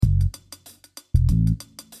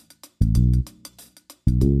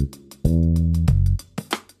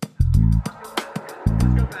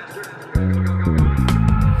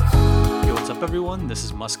This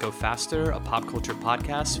is Must Go Faster, a pop culture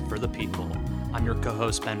podcast for the people. I'm your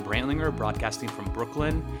co-host, Ben Brantlinger, broadcasting from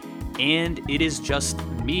Brooklyn, and it is just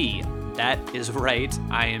me. That is right.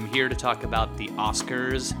 I am here to talk about the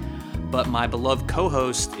Oscars, but my beloved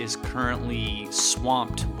co-host is currently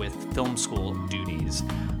swamped with film school duties.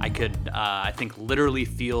 I could, I think, literally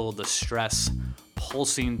feel the stress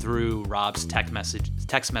pulsing through Rob's text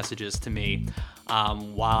messages to me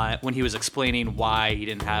when he was explaining why he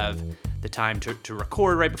didn't have the time to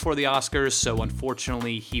record right before the Oscars. So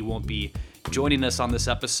unfortunately, he won't be joining us on this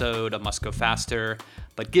episode of Must Go Faster.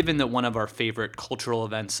 But given that one of our favorite cultural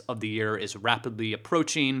events of the year is rapidly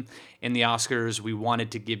approaching in the Oscars, we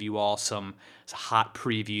wanted to give you all some hot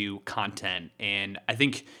preview content. And I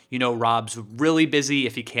think, Rob's really busy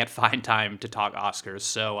if he can't find time to talk Oscars.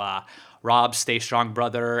 So Rob, stay strong,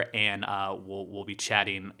 brother, and we'll be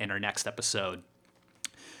chatting in our next episode.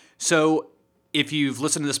 So if you've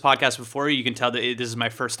listened to this podcast before, you can tell that this is my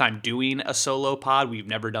first time doing a solo pod. We've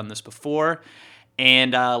never done this before.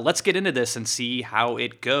 And let's get into this and see how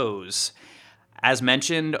it goes. As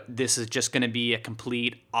mentioned, this is just going to be a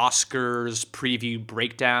complete Oscars preview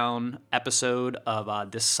breakdown episode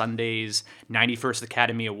of this Sunday's 91st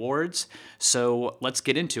Academy Awards. So let's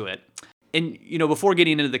get into it. And, before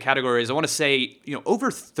getting into the categories, I want to say,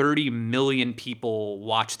 over 30 million people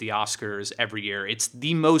watch the Oscars every year. It's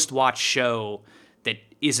the most watched show that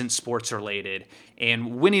isn't sports related.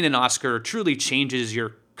 And winning an Oscar truly changes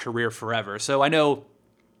your career forever. So I know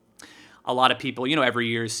a lot of people, every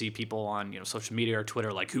year see people on, social media or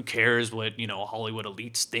Twitter, like, who cares what, Hollywood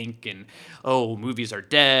elites think, and, oh, movies are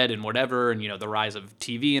dead and whatever, and, the rise of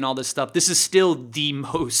TV and all this stuff. This is still the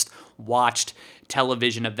most watched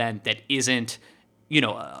television event that isn't,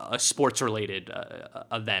 a sports-related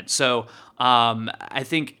event. So I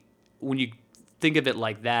think when you think of it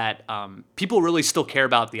like that, people really still care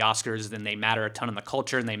about the Oscars, and they matter a ton in the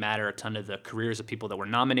culture, and they matter a ton of the careers of people that were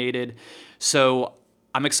nominated. So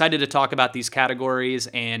I'm excited to talk about these categories,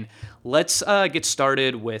 and let's get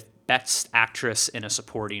started with Best Actress in a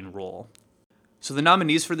Supporting Role. So the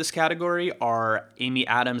nominees for this category are Amy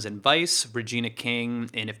Adams in Vice, Regina King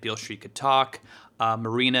in If Beale Street Could Talk,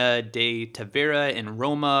 Marina de Tavira in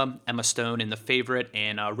Roma, Emma Stone in The Favorite,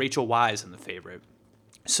 and Rachel Weisz in The Favorite.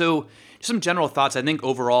 So just some general thoughts. I think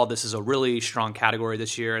overall this is a really strong category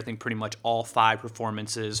this year. I think pretty much all 5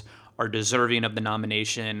 performances are deserving of the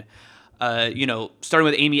nomination. Starting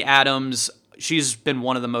with Amy Adams, she's been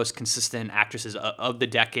one of the most consistent actresses of the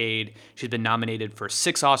decade. She's been nominated for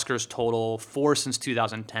 6 Oscars total, 4 since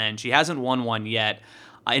 2010. She hasn't won one yet.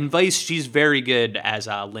 In Vice, she's very good as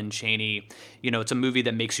Lynn Cheney. It's a movie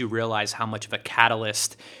that makes you realize how much of a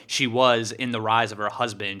catalyst she was in the rise of her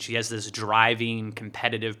husband. She has this driving,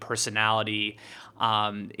 competitive personality.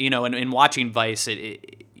 And watching Vice,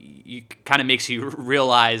 it kind of makes you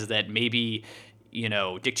realize that maybe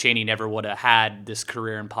Dick Cheney never would have had this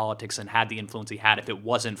career in politics and had the influence he had if it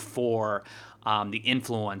wasn't for the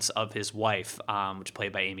influence of his wife, which is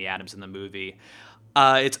played by Amy Adams in the movie.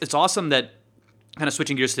 It's awesome that, kind of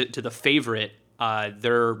switching gears to The Favorite,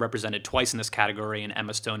 they're represented twice in this category, in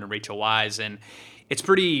Emma Stone and Rachel Weisz, and it's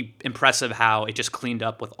pretty impressive how it just cleaned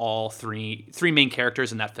up with all three main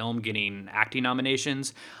characters in that film getting acting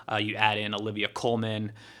nominations. You add in Olivia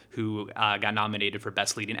Colman, who got nominated for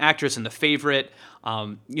Best Leading Actress in The Favorite.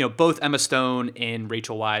 Both Emma Stone and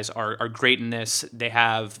Rachel Weisz are great in this. They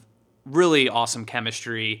have really awesome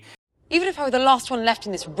chemistry. Even if I were the last one left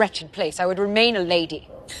in this wretched place, I would remain a lady.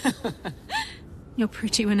 You're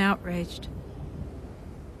pretty when outraged.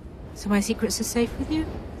 So my secrets are safe with you?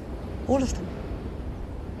 All of them.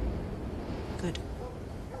 Good.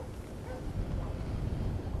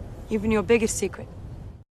 Even your biggest secret.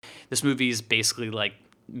 This movie is basically like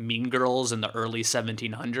Mean Girls in the early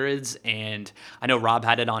 1700s, and I know Rob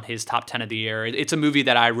had it on his top 10 of the year. It's a movie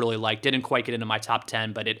that I really liked. Didn't quite get into my top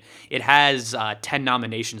 10, but it has 10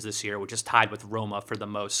 nominations this year, which is tied with Roma for the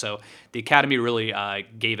most. So the Academy really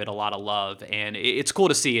gave it a lot of love, and it's cool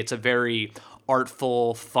to see. It's a very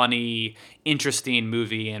artful, funny, interesting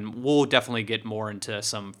movie, and we'll definitely get more into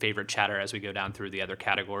some favorite chatter as we go down through the other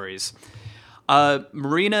categories.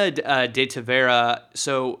 Marina de Tavira,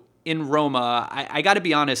 so in Roma, I got to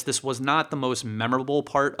be honest, this was not the most memorable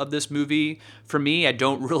part of this movie for me. I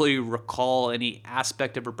don't really recall any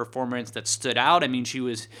aspect of her performance that stood out. I mean, she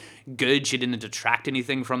was good. She didn't detract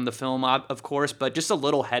anything from the film, of course, but just a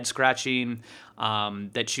little head scratching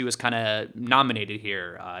that she was kind of nominated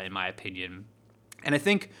here, in my opinion. And I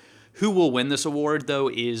think who will win this award, though,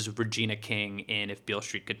 is Regina King in If Beale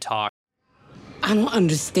Street Could Talk. I don't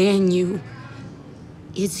understand you.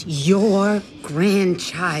 It's your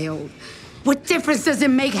grandchild. What difference does it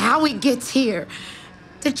make how it gets here?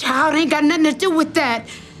 The child ain't got nothing to do with that.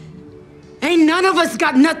 Ain't none of us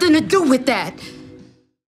got nothing to do with that.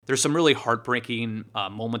 There's some really heartbreaking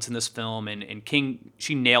moments in this film, and King,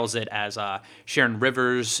 she nails it as Sharon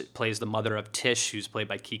Rivers plays the mother of Tish, who's played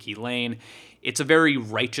by Kiki Layne. It's a very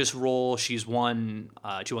righteous role. She won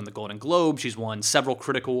the Golden Globe. She's won several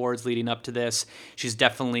critical awards leading up to this. She's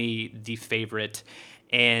definitely the favorite.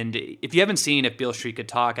 And if you haven't seen If Beale Street Could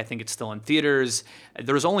Talk, I think it's still in theaters.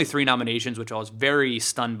 There was only 3 nominations, which I was very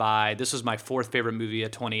stunned by. This was my 4th favorite movie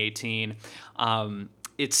of 2018.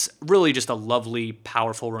 It's really just a lovely,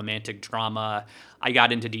 powerful, romantic drama. I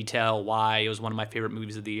got into detail why it was one of my favorite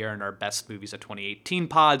movies of the year and our best movies of 2018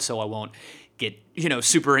 pod, so I won't get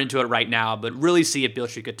super into it right now. But really see If Beale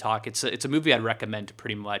Street Could Talk. It's a movie I'd recommend to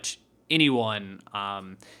pretty much anyone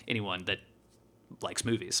that likes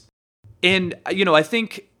movies. And, I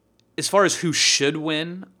think as far as who should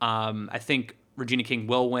win, I think Regina King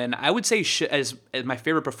will win. I would say as my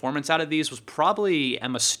favorite performance out of these was probably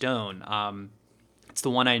Emma Stone. It's the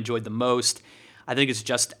one I enjoyed the most. I think it's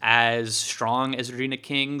just as strong as Regina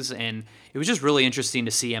King's, and it was just really interesting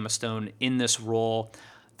to see Emma Stone in this role.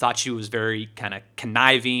 Thought she was very kind of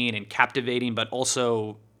conniving and captivating, but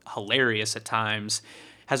also hilarious at times.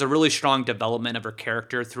 Has a really strong development of her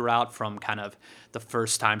character throughout, from kind of the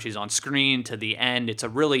first time she's on screen to the end. It's a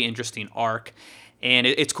really interesting arc. And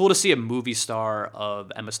it's cool to see a movie star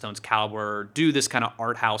of Emma Stone's caliber do this kind of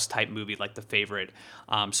art house type movie like The Favorite.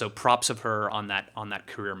 So props of her on that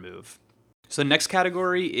career move. So the next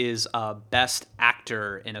category is Best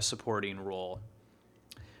Actor in a Supporting Role.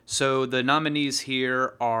 So the nominees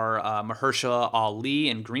here are Mahershala Ali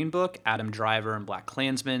in Green Book, Adam Driver in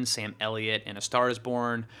BlacKkKlansman, Sam Elliott in A Star Is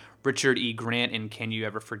Born, Richard E. Grant in Can You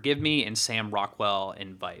Ever Forgive Me, and Sam Rockwell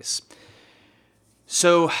in Vice.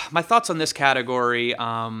 So my thoughts on this category,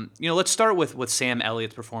 let's start with Sam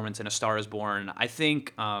Elliott's performance in A Star Is Born. I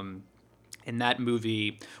think in that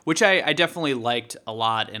movie, which I definitely liked a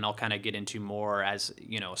lot, and I'll kind of get into more as,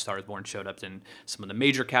 A Star Is Born showed up in some of the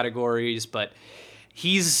major categories, but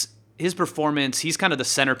his performance, he's kind of the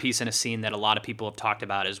centerpiece in a scene that a lot of people have talked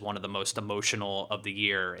about as one of the most emotional of the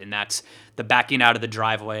year, and that's the backing out of the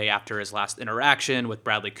driveway after his last interaction with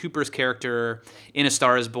Bradley Cooper's character in A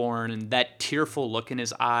Star Is Born, and that tearful look in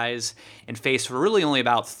his eyes and face for really only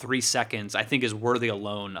about 3 seconds, I think is worthy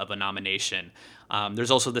alone of a nomination. There's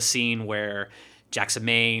also the scene where Jackson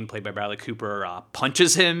Maine, played by Bradley Cooper,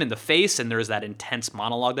 punches him in the face, and there's that intense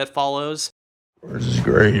monologue that follows. Where's his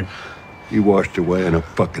grave? He washed away in a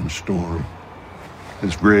fucking storm.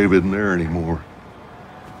 His grave isn't there anymore.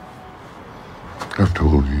 I've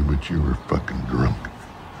told you, but you were fucking drunk.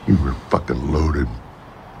 You were fucking loaded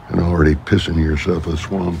and already pissing yourself a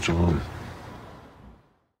swan song.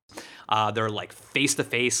 They're like face to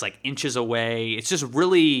face, like inches away. It's just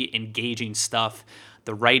really engaging stuff.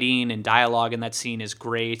 The writing and dialogue in that scene is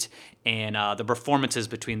great, and the performances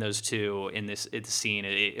between those two in the scene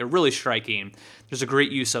are really striking. There's a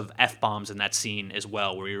great use of F-bombs in that scene as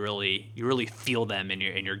well, where you really feel them in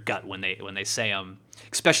your gut when they say them,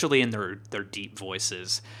 especially in their deep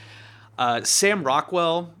voices. Sam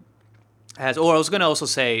Rockwell has. Oh, I was going to also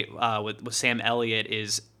say with Sam Elliott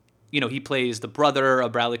is, he plays the brother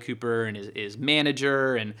of Bradley Cooper and his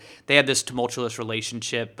manager, and they have this tumultuous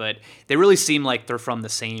relationship, but they really seem like they're from the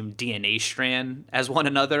same DNA strand as one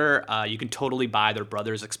another. You can totally buy their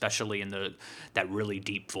brothers, especially in that really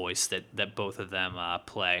deep voice that both of them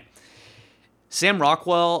play. Sam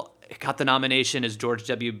Rockwell got the nomination as George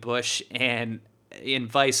W. Bush and in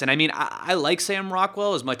Vice, and I mean, I like Sam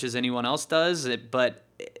Rockwell as much as anyone else does, but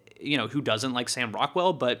who doesn't like Sam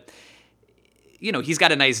Rockwell? But he's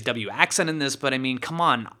got a nice W accent in this, but I mean, come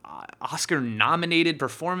on, Oscar-nominated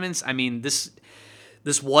performance. I mean, this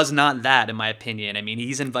was not that, in my opinion. I mean,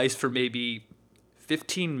 he's in Vice for maybe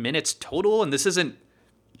 15 minutes total, and this isn't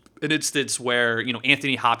an instance where,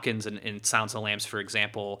 Anthony Hopkins in Silence of the Lambs, for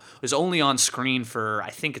example, was only on screen for, I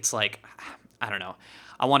think it's like, I don't know,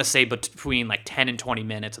 I want to say between like 10 and 20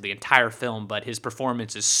 minutes of the entire film, but his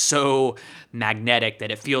performance is so magnetic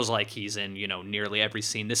that it feels like he's in, nearly every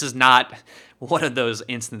scene. This is not one of those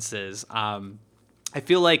instances. I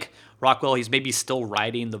feel like Rockwell, he's maybe still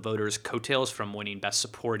riding the voters' coattails from winning Best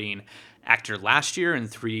Supporting Actor last year in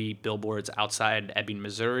 3 Billboards Outside Ebbing,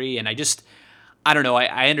 Missouri. And I don't know,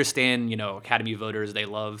 I understand, Academy voters, they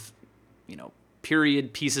love,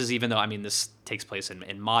 period pieces, even though, I mean, this takes place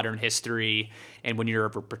in modern history and when you're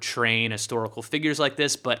portraying historical figures like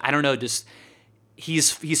this, but I don't know, just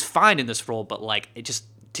he's fine in this role, but like it just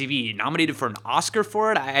to be nominated for an Oscar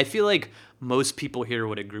for it, I feel like most people here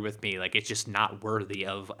would agree with me. Like, it's just not worthy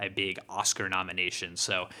of a big Oscar nomination.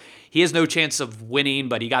 So he has no chance of winning,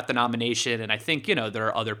 but he got the nomination. And I think, there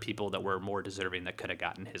are other people that were more deserving that could have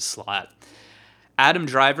gotten his slot. Adam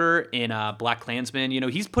Driver in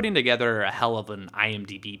BlacKkKlansman, he's putting together a hell of an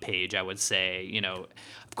IMDb page, I would say.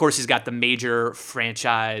 Of course, he's got the major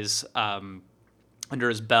franchise under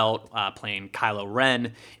his belt, playing Kylo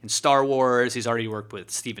Ren in Star Wars. He's already worked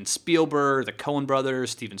with Steven Spielberg, the Coen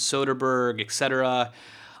brothers, Steven Soderbergh, etc.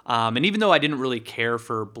 And even though I didn't really care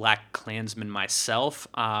for BlacKkKlansman myself,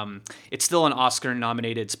 it's still an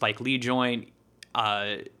Oscar-nominated Spike Lee joint.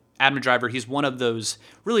 Adam Driver, he's one of those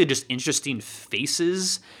really just interesting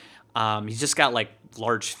faces. He's just got like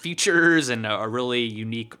large features and a really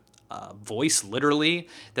unique voice, literally,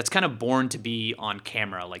 that's kind of born to be on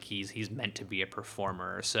camera. Like he's meant to be a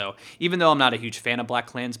performer. So even though I'm not a huge fan of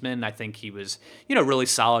BlacKkKlansman, I think he was, really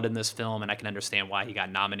solid in this film, and I can understand why he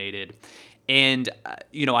got nominated. And,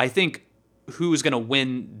 I think who's going to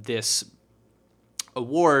win this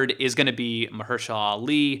award is going to be Mahershala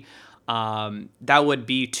Ali. That would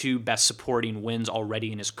be 2 Best Supporting wins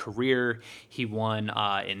already in his career. He won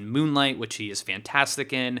in Moonlight, which he is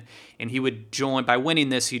fantastic in, and he would join, by winning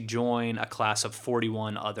this, he'd join a class of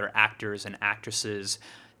 41 other actors and actresses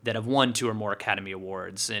that have won 2 or more Academy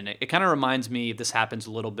Awards. And it kind of reminds me, if this happens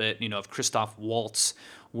a little bit, of Christoph Waltz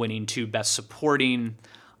winning 2 Best Supporting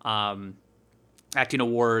acting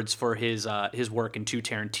awards for his work in 2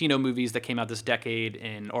 Tarantino movies that came out this decade,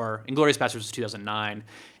 Inglourious Basterds was 2009.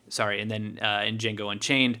 Sorry, and then in Django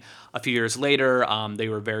Unchained a few years later, they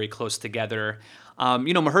were very close together.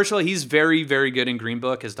 Mahershala, he's very, very good in Green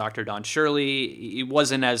Book as Dr. Don Shirley. He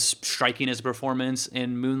wasn't as striking as a performance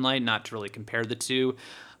in Moonlight, not to really compare the two,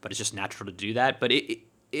 but it's just natural to do that. But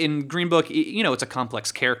in Green Book, it's a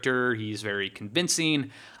complex character. He's very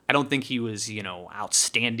convincing. I don't think he was,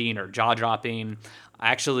 outstanding or jaw-dropping. I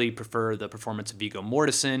actually prefer the performance of Viggo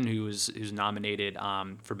Mortensen, who's nominated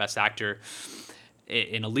for Best Actor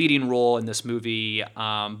in a leading role in this movie.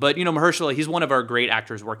 But, Mahershala, he's one of our great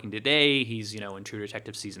actors working today. He's, in True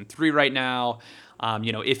Detective Season 3 right now.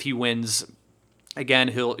 If he wins, again,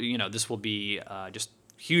 this will be just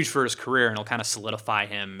huge for his career, and it'll kind of solidify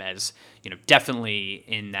him as, definitely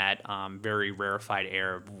in that very rarefied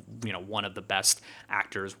air of, one of the best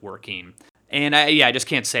actors working. And I just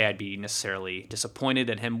can't say I'd be necessarily disappointed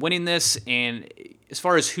at him winning this. And as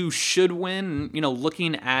far as who should win,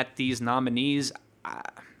 looking at these nominees,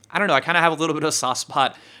 I don't know. I kind of have a little bit of a soft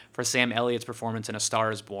spot for Sam Elliott's performance in A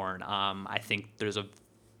Star Is Born. I think there's a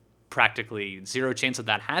practically zero chance of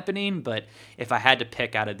that happening, but if I had to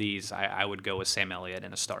pick out of these, I would go with Sam Elliott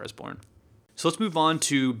in A Star Is Born. So let's move on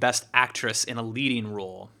to Best Actress in a Leading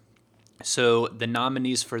Role. So the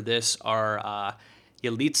nominees for this are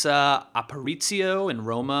Yalitza Aparicio in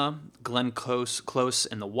Roma, Glenn Close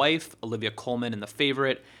in The Wife, Olivia Colman in The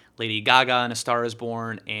Favorite, Lady Gaga in A Star Is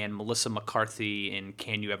Born, and Melissa McCarthy in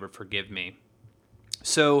Can You Ever Forgive Me?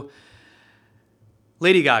 So,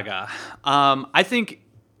 Lady Gaga, I think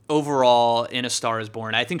overall in A Star Is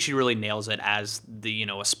Born, I think she really nails it as the,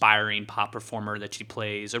 aspiring pop performer that she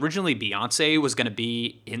plays. Originally, Beyonce was going to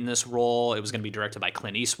be in this role. It was going to be directed by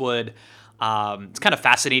Clint Eastwood. It's kind of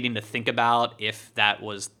fascinating to think about if that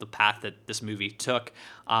was the path that this movie took.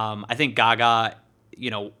 I think Gaga,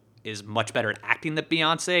 is much better at acting than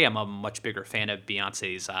Beyonce. I'm a much bigger fan of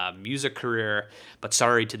Beyonce's music career, but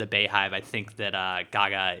sorry to the Bayhive. I think that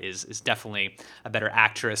Gaga is definitely a better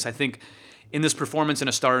actress. I think in this performance in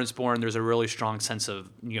A Star Is Born, there's a really strong sense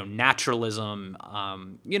of, naturalism,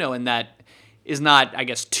 and that is not, I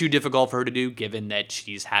guess, too difficult for her to do, given that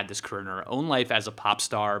she's had this career in her own life as a pop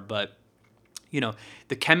star. But,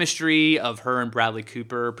 the chemistry of her and Bradley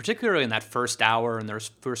Cooper, particularly in that first hour and their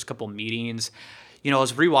first couple meetings, I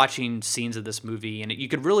was rewatching scenes of this movie, and you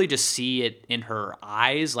could really just see it in her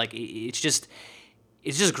eyes. Like, it's just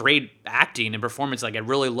great acting and performance. Like, it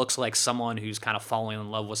really looks like someone who's kind of falling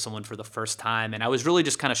in love with someone for the first time. And I was really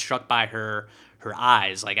just kind of struck by her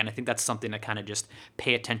eyes. Like, and I think that's something to kind of just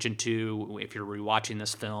pay attention to if you're rewatching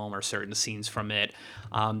this film or certain scenes from it.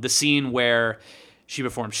 The scene where she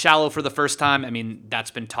performed Shallow for the first time, I mean,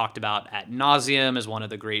 that's been talked about ad nauseum as one of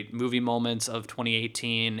the great movie moments of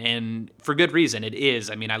 2018, and for good reason. It is.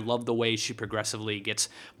 I mean, I love the way she progressively gets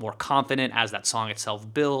more confident as that song itself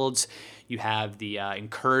builds. You have the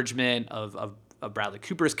encouragement of Bradley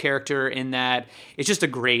Cooper's character in that. It's just a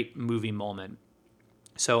great movie moment.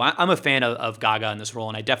 So I'm a fan of Gaga in this role,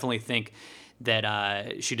 and I definitely think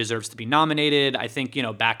that she deserves to be nominated. I think,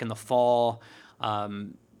 back in the fall,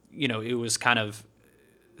 it was kind of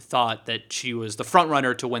thought that she was the front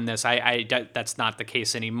runner to win this. That's not the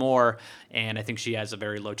case anymore, and I think she has a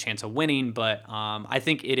very low chance of winning. But I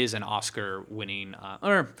think it is an Oscar-winning,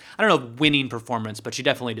 or I don't know, winning performance, but she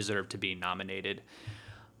definitely deserved to be nominated.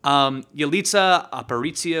 Yalitza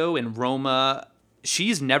Aparicio in Roma.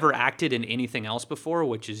 She's never acted in anything else before,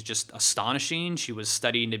 which is just astonishing. She was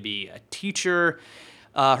studying to be a teacher.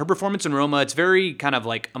 Her performance in Roma, it's very kind of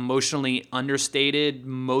like emotionally understated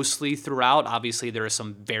mostly throughout. Obviously, there are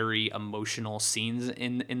some very emotional scenes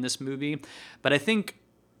in this movie, but I think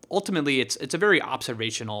ultimately it's a very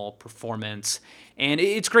observational performance, and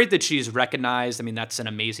it's great that she's recognized. I mean, that's an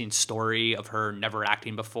amazing story of her never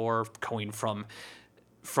acting before, going from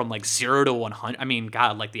like 0 to 100. I mean,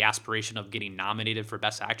 God, like the aspiration of getting nominated for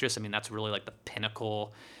Best Actress. I mean, that's really like the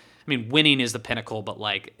pinnacle. I mean, winning is the pinnacle, but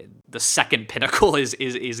like the second pinnacle is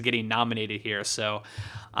getting nominated here. So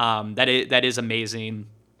that is amazing.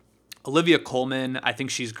 Olivia Colman, I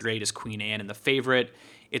think she's great as Queen Anne in The Favorite.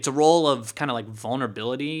 It's a role of kind of like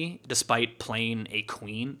vulnerability despite playing a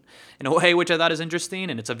queen in a way, which I thought is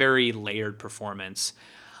interesting, and it's a very layered performance.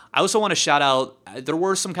 I also want to shout out, there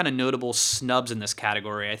were some kind of notable snubs in this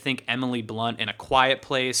category. I think Emily Blunt in A Quiet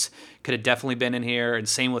Place could have definitely been in here, and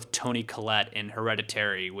same with Toni Collette in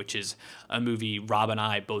Hereditary, which is a movie Rob and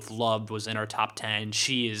I both loved, was in our top 10.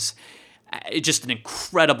 She is just an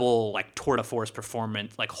incredible like tour de force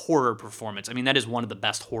performance, like horror performance. I mean, that is one of the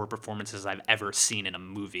best horror performances I've ever seen in a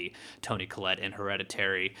movie, Toni Collette in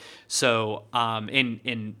Hereditary. So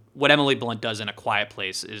in what Emily Blunt does in A Quiet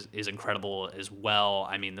Place is incredible as well.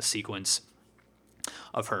 I mean, the sequence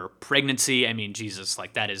of her pregnancy, I mean, Jesus,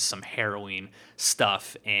 like that is some harrowing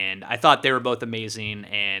stuff. And I thought they were both amazing,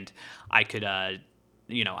 and I could,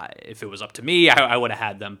 if it was up to me, I would have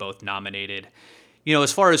had them both nominated.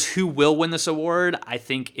 As far as who will win this award, I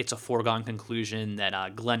think it's a foregone conclusion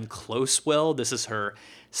that Glenn Close will. This is her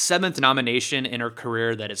 7th nomination in her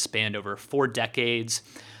career that has spanned over 4 decades.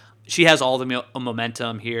 She has all the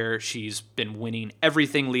momentum here. She's been winning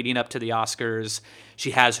everything leading up to the Oscars.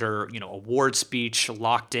 She has her, award speech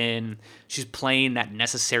locked in. She's playing that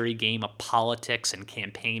necessary game of politics and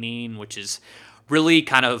campaigning, which is really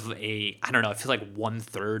kind of I feel like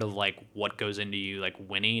 1/3 of like what goes into you like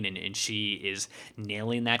winning, and she is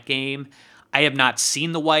nailing that game. I have not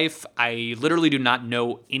seen The Wife. I literally do not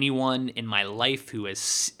know anyone in my life who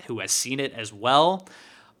has seen it as well.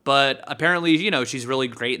 But apparently, she's really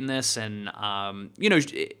great in this, and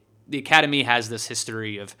the Academy has this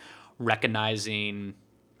history of recognizing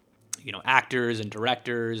actors and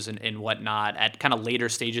directors and whatnot at kind of later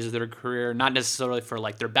stages of their career, not necessarily for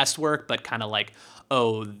like their best work, but kind of like,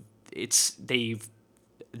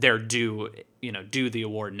 they're due the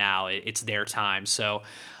award now. It's their time. So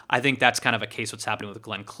I think that's kind of a case what's happening with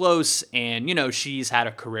Glenn Close, and she's had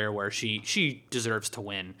a career where she deserves to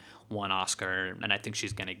win one Oscar, and I think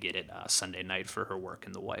she's going to get it Sunday night for her work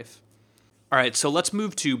in The Wife. All right, so let's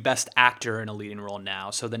move to Best Actor in a Leading Role now.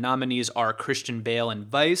 So the nominees are Christian Bale in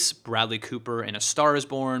Vice, Bradley Cooper in A Star is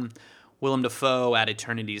Born, Willem Dafoe at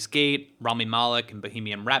Eternity's Gate, Rami Malek in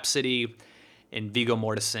Bohemian Rhapsody, and Viggo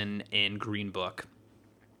Mortensen in Green Book.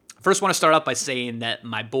 First, I want to start out by saying that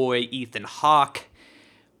my boy Ethan Hawke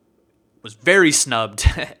was very snubbed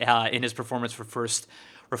in his performance for First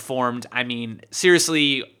Reformed. I mean,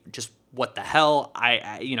 seriously, just what the hell?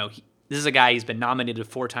 This is a guy, he's been nominated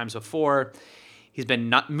 4 times before. He's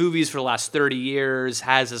been movies for the last 30 years,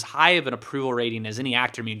 has as high of an approval rating as any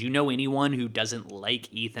actor. I mean, do you know anyone who doesn't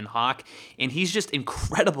like Ethan Hawke? And he's just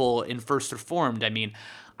incredible in First Reformed. I mean,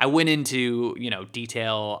 I went into,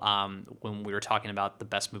 detail when we were talking about the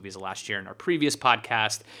best movies of last year in our previous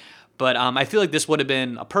podcast. But I feel like this would have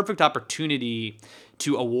been a perfect opportunity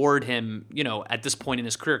to award him, at this point in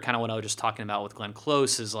his career, kind of what I was just talking about with Glenn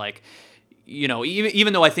Close, is like,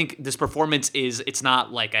 even though I think this performance it's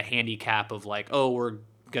not like a handicap of like, oh, we're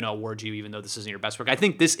going to award you even though this isn't your best work. I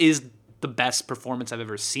think this is the best performance I've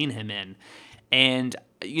ever seen him in. And,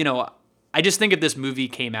 I just think if this movie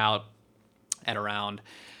came out at around,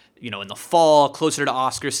 in the fall, closer to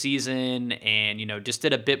Oscar season, and, just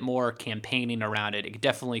did a bit more campaigning around it, it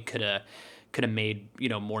definitely could have made,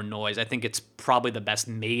 more noise. I think it's probably the best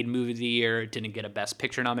made movie of the year. It didn't get a Best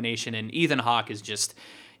Picture nomination. And Ethan Hawke is just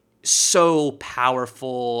so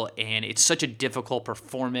powerful, and it's such a difficult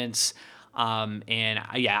performance.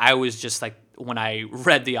 I was just like, when I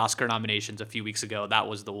read the Oscar nominations a few weeks ago, that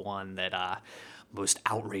was the one that most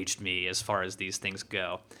outraged me as far as these things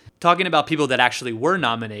go. Talking about people that actually were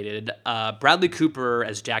nominated, Bradley Cooper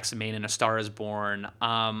as Jackson Maine in A Star is Born.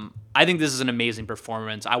 I think this is an amazing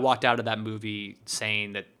performance. I walked out of that movie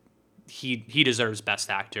saying that he deserves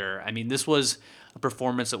Best Actor. I mean, this was a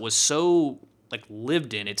performance that was so like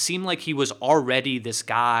lived in. It seemed like he was already this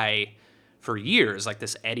guy for years, like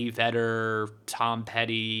this Eddie Vedder, Tom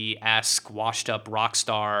Petty-esque, washed-up rock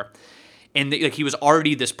star. And like he was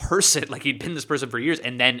already this person, like he'd been this person for years,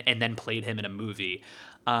 and then played him in a movie.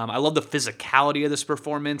 I love the physicality of this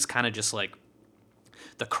performance, kind of just like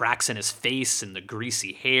the cracks in his face and the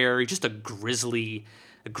greasy hair. He's just a grizzly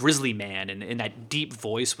man, and that deep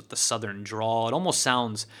voice with the southern drawl. It almost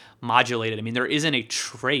sounds modulated. I mean, there isn't a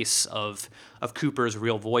trace of Cooper's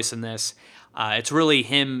real voice in this. It's really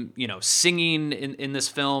him, singing in this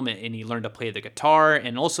film, and he learned to play the guitar,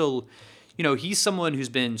 and also, he's someone who's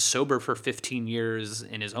been sober for 15 years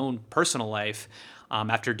in his own personal life,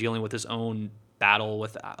 after dealing with his own battle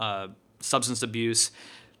with substance abuse,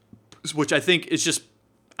 which I think is just,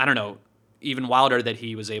 I don't know, even wilder that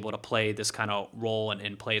he was able to play this kind of role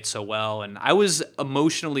and play it so well. And I was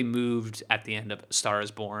emotionally moved at the end of Star is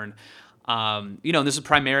Born. And this is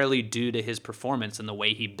primarily due to his performance and the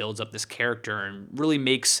way he builds up this character, and really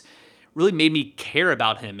made me care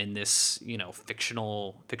about him in this,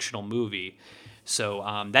 fictional movie.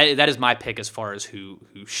 So that is my pick as far as who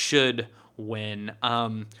should win.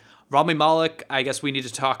 Rami Malek, I guess we need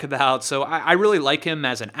to talk about. So I really like him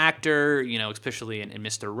as an actor, especially in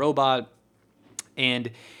Mr. Robot.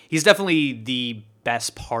 And he's definitely the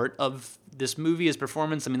best part of this movie, his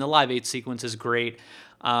performance. I mean, the Live 8 sequence is great.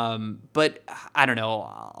 But I don't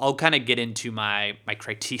know. I'll kind of get into my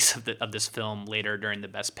critiques of this film later during the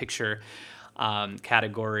Best Picture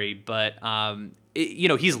category. But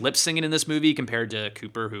he's lip singing in this movie compared to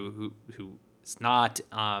Cooper, who is not.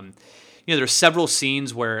 There's several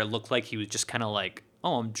scenes where it looked like he was just kind of like,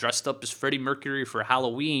 oh, I'm dressed up as Freddie Mercury for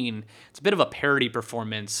Halloween. It's a bit of a parody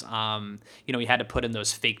performance. He had to put in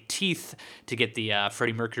those fake teeth to get the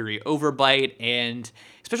Freddie Mercury overbite. And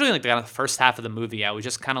especially like the first half of the movie, I was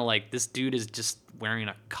just kind of like, this dude is just wearing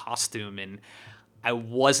a costume. And I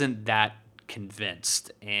wasn't that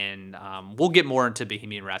convinced. And we'll get more into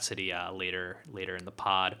Bohemian Rhapsody later in the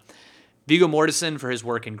pod. Viggo Mortensen for his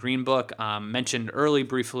work in Green Book, mentioned early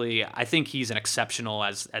briefly. I think he's an exceptional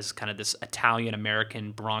as kind of this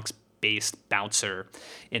Italian-American Bronx-based bouncer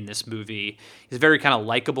in this movie. He's very kind of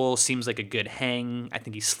likable, seems like a good hang. I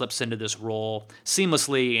think he slips into this role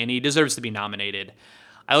seamlessly, and he deserves to be nominated.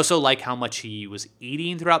 I also like how much he was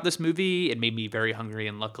eating throughout this movie. It made me very hungry,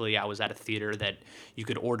 and luckily I was at a theater that you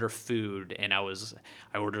could order food, and I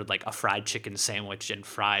ordered like a fried chicken sandwich and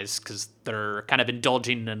fries because they're kind of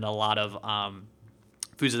indulging in a lot of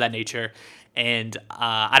foods of that nature. And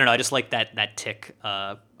I don't know, I just like that tick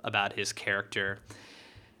about his character.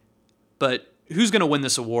 But who's going to win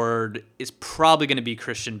this award is probably going to be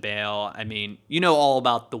Christian Bale. I mean, all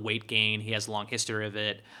about the weight gain. He has a long history of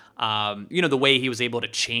it. The way he was able to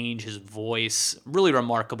change his voice, really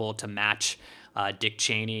remarkable to match Dick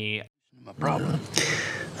Cheney. My problem.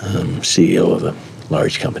 I'm CEO of a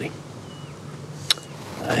large company.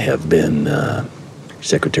 I have been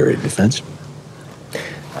Secretary of Defense.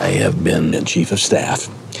 I have been Chief of Staff.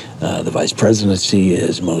 The Vice Presidency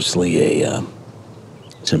is mostly a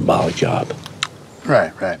symbolic job.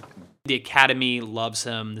 Right. The Academy loves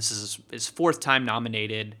him. This is his fourth time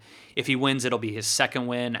nominated. If he wins, it'll be his second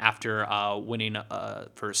win after winning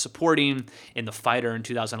for supporting in The Fighter in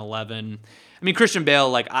 2011. I mean, Christian Bale,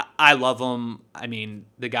 like, I love him. I mean,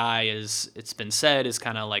 the guy it's been said, is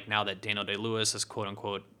kind of like, now that Daniel Day-Lewis is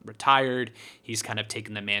quote-unquote retired, he's kind of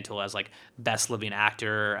taken the mantle as, like, best living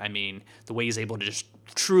actor. I mean, the way he's able to just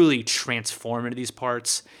truly transform into these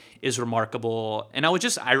parts is remarkable. And I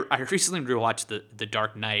recently rewatched The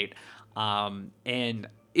Dark Knight, and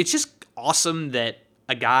it's just awesome that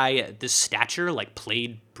a guy at this stature like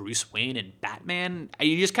played Bruce Wayne in Batman.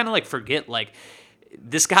 You just kind of like forget, like,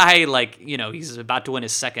 this guy, like, he's about to win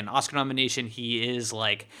his second Oscar nomination. He is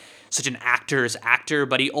like such an actor's actor,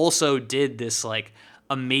 but he also did this like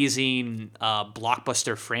amazing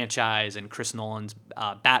blockbuster franchise and Chris Nolan's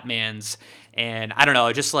Batman's. And I don't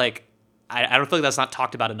know, just like, I don't feel like that's not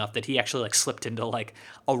talked about enough, that he actually like slipped into like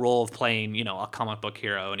a role of playing, a comic book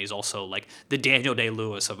hero. And he's also like the Daniel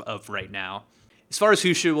Day-Lewis of right now. As far as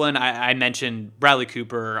who should win, I mentioned Bradley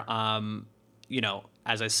Cooper.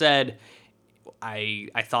 As I said, I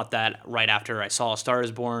thought that right after I saw A Star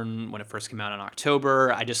is Born when it first came out in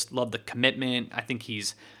October. I just love the commitment. I think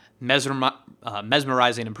he's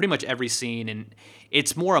mesmerizing in pretty much every scene, and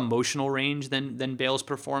it's more emotional range than Bale's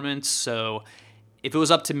performance. So if it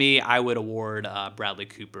was up to me, I would award Bradley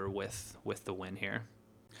Cooper with the win here.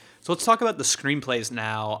 So let's talk about the screenplays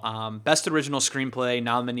now. Best Original Screenplay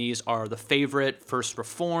nominees are The Favorite, First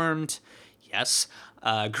Reformed, yes,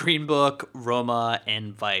 Green Book, Roma,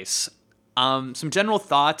 and Vice. Some general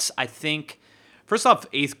thoughts. I think First off,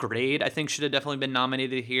 Eighth Grade, I think, should have definitely been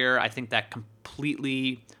nominated here. I think that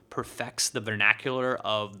completely perfects the vernacular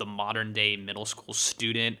of the modern day middle school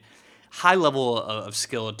student. High level of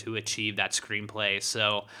skill to achieve that screenplay.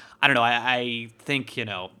 So I don't know. I think,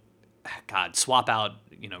 God, swap out,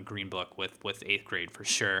 Green Book with Eighth Grade for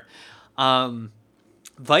sure.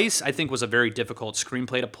 Vice, I think, was a very difficult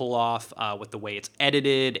screenplay to pull off with the way it's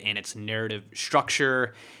edited and its narrative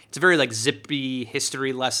structure. It's a very zippy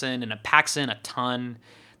history lesson, and it packs in a ton.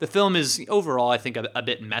 The film is overall, I think, a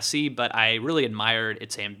bit messy, but I really admired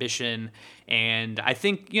its ambition, and I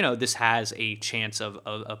think this has a chance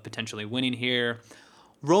of potentially winning here.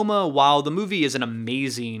 Roma, while the movie is an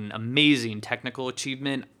amazing technical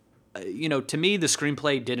achievement, to me the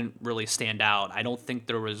screenplay didn't really stand out. I don't think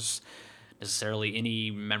there was necessarily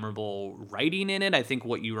any memorable writing in it. I think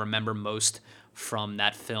what you remember most from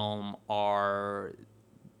that film are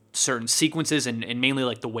certain sequences and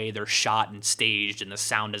mainly the way they're shot and staged and the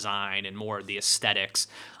sound design and more of the aesthetics.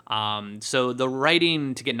 So the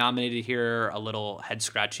writing to get nominated here, a little head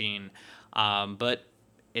scratching, but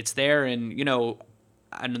it's there, and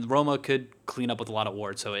Roma could clean up with a lot of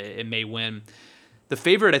awards, so it may win. The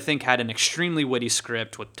Favorite, I think, had an extremely witty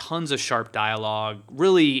script with tons of sharp dialogue,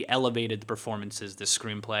 really elevated the performances, this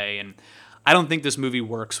screenplay, and I don't think this movie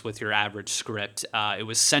works with your average script. It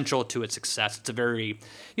was central to its success. It's a very,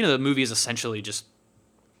 the movie is essentially just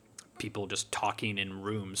people just talking in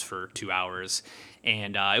rooms for 2 hours.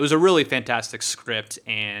 And it was a really fantastic script,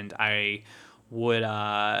 and I would,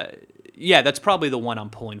 that's probably the one I'm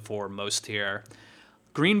pulling for most here.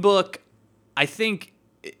 Green Book, I think,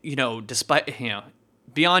 despite,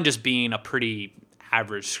 beyond just being a pretty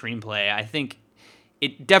average screenplay, I think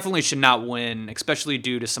it definitely should not win, especially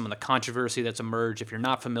due to some of the controversy that's emerged. If you're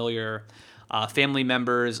not familiar, family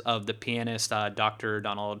members of the pianist Dr.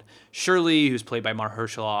 Donald Shirley, who's played by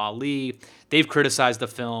Mahershala Ali, they've criticized the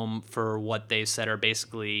film for what they said are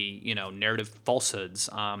basically, narrative falsehoods.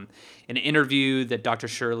 In an interview that Dr.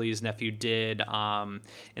 Shirley's nephew did, and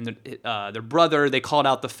their brother, they called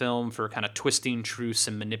out the film for kind of twisting truths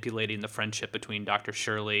and manipulating the friendship between Dr.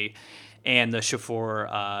 Shirley and the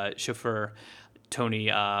chauffeur Tony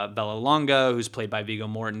Bellalonga, who's played by Viggo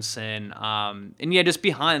Mortensen. And just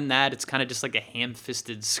behind that, it's kind of just like a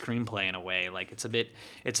ham-fisted screenplay in a way. It's a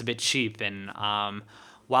bit cheap. And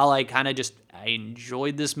while I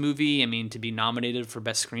enjoyed this movie, to be nominated for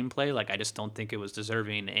Best Screenplay, I just don't think it was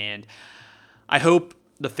deserving. And I hope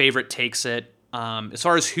The Favorite takes it. As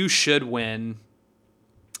far as who should win,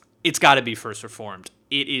 it's got to be First Reformed.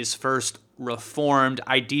 It is First Reformed.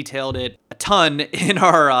 I detailed it a ton in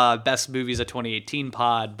our Best Movies of 2018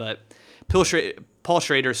 pod, but Paul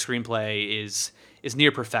Schrader's screenplay is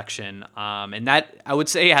near perfection. And that, I would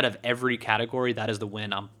say, out of every category, that is the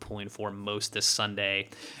win I'm pulling for most this Sunday.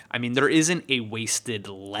 There isn't a wasted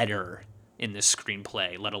letter in this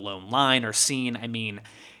screenplay, let alone line or scene.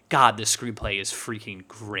 God, this screenplay is freaking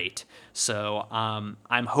great. So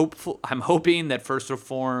I'm hoping that First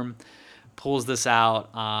Reform pulls this out.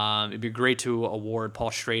 It'd be great to award Paul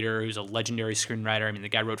Schrader, who's a legendary screenwriter. The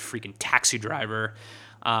guy wrote freaking Taxi Driver,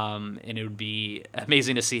 and it would be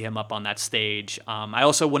amazing to see him up on that stage. I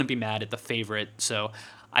also wouldn't be mad at The Favorite, so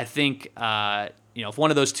I think if one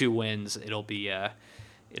of those two wins, it'll be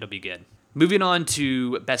good. Moving on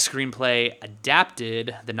to Best Screenplay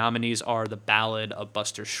Adapted, the nominees are The Ballad of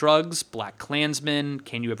Buster Scruggs, Black Klansman,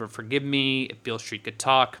 Can You Ever Forgive Me, If Beale Street Could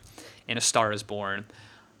Talk, and A Star Is Born.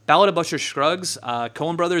 Ballad of Buster Scruggs,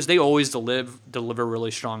 Coen Brothers, they always deliver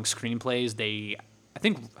really strong screenplays. They, I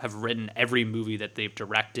think, have written every movie that they've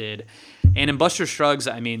directed. And in Buster Scruggs,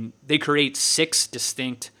 they create 6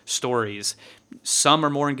 distinct stories. Some are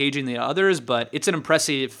more engaging than others, but it's an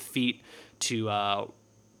impressive feat to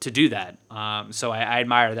do that. So I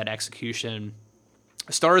admire that execution.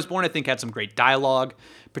 A Star Is Born, I think, had some great dialogue,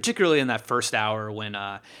 particularly in that first hour when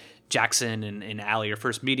Jackson and Allie are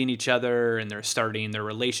first meeting each other and they're starting their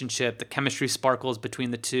relationship. The chemistry sparkles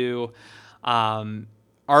between the two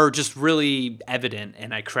are just really evident,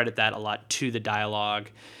 and I credit that a lot to the dialogue.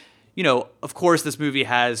 Of course, this movie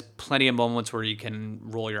has plenty of moments where you can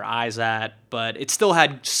roll your eyes at, but it still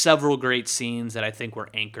had several great scenes that I think were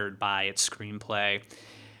anchored by its screenplay.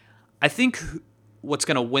 I think what's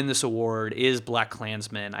going to win this award is Black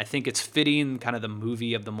Klansman. I think it's fitting kind of the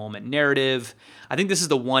movie of the moment narrative. I think this is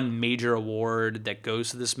the one major award that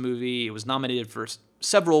goes to this movie. It was nominated for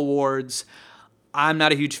several awards. I'm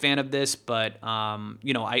not a huge fan of this, but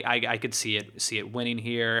I could see it winning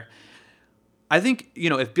here. I think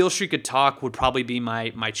if Beale Street Could Talk would probably be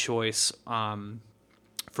my choice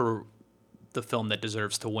for the film that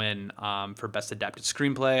deserves to win for Best Adapted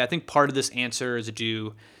Screenplay. I think part of this answer is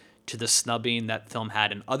due to the snubbing that film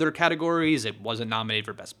had in other categories. It wasn't nominated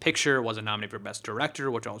for Best Picture, it wasn't nominated for Best Director,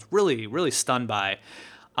 which I was really, really stunned by.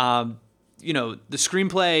 The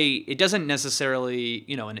screenplay, it doesn't necessarily,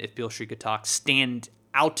 and If Beale Street Could Talk, stand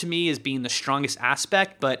out to me as being the strongest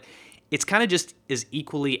aspect, but it's kind of just as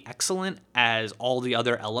equally excellent as all the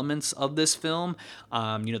other elements of this film.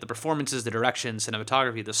 The performances, the direction,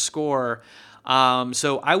 cinematography, the score.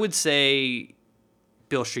 So I would say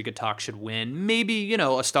Beale Street Could Talk should win. Maybe,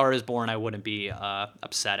 A Star Is Born I wouldn't be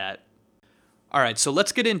upset at. All right, so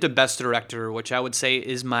let's get into Best Director, which I would say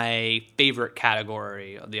is my favorite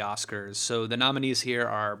category of the Oscars. So the nominees here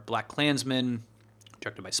are BlacKkKlansman,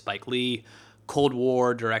 directed by Spike Lee, Cold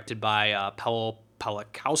War, directed by Paweł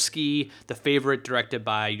Pawlikowski, The Favorite, directed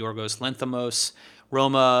by Yorgos Lanthimos,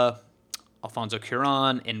 Roma, Alfonso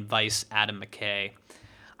Cuarón, and Vice, Adam McKay.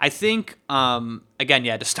 I think,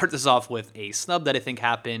 to start this off with a snub that I think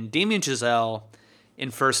happened, Damien Chazelle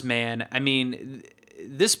in First Man. I mean,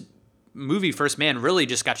 this movie, First Man, really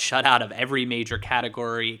just got shut out of every major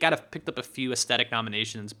category. Picked up a few aesthetic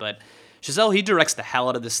nominations, but Chazelle, he directs the hell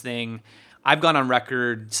out of this thing. I've gone on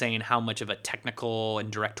record saying how much of a technical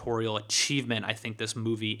and directorial achievement I think this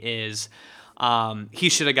movie is. He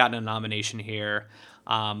should have gotten a nomination here,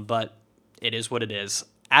 but it is what it is.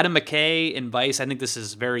 Adam McKay in Vice, I think this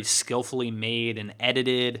is very skillfully made and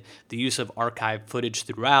edited. The use of archived footage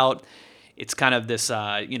throughout. It's kind of this,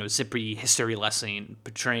 zippy history lesson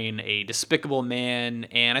portraying a despicable man,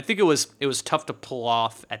 and I think it was tough to pull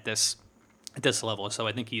off at this level. So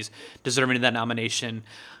I think he's deserving of that nomination.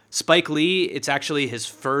 Spike Lee, it's actually his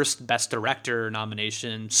first Best Director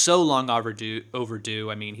nomination. So long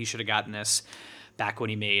overdue. I mean, he should have gotten this back when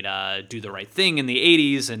he made Do the Right Thing in the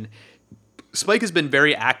 80s. And Spike has been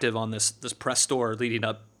very active on this press tour leading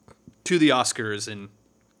up to the Oscars. And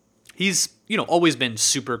he's, always been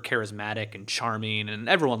super charismatic and charming. And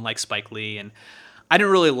everyone likes Spike Lee. And I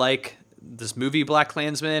didn't really like this movie,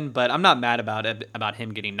 BlacKkKlansman, but I'm not mad about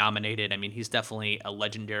him getting nominated. I mean, he's definitely a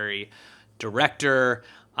legendary director.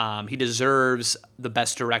 He deserves the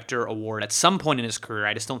Best Director award at some point in his career.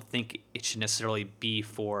 I just don't think it should necessarily be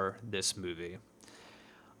for this movie.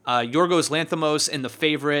 Yorgos Lanthimos in The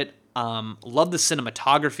Favorite. Love the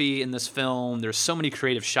cinematography in this film. There's so many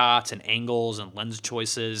creative shots and angles and lens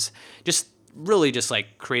choices. Just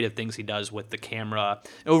like creative things he does with the camera.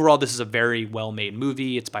 Overall, this is a very well-made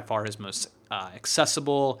movie. It's by far his most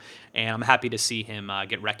accessible, and I'm happy to see him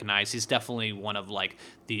get recognized. He's definitely one of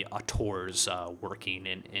the auteurs working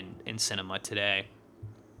in cinema today.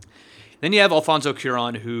 Then you have Alfonso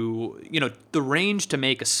Cuarón, who, the range to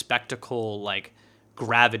make a spectacle like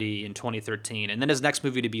Gravity in 2013, and then his next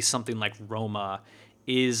movie to be something like Roma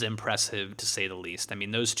is impressive, to say the least. I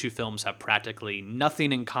mean, those two films have practically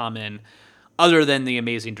nothing in common other than the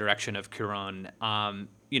amazing direction of Cuarón.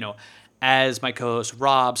 As my co-host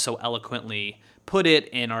Rob so eloquently put it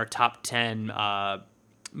in our top 10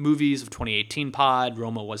 movies of 2018 pod,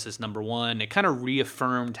 Roma was his number one. It kind of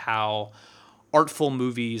reaffirmed how artful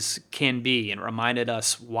movies can be and reminded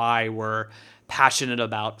us why we're passionate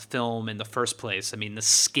about film in the first place. I mean, the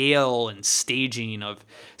scale and staging of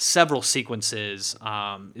several sequences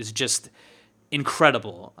is just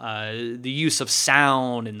incredible. The use of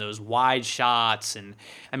sound and those wide shots, and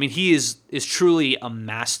I mean, he is truly a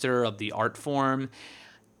master of the art form,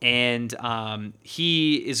 and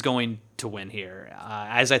he is going to win here,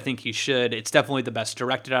 as I think he should. It's definitely the best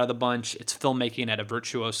directed out of the bunch. It's filmmaking at a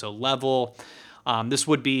virtuoso level. This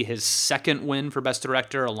would be his second win for Best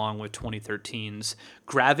Director, along with 2013's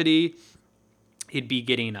Gravity. He'd be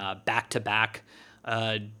getting back-to-back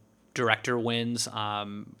director wins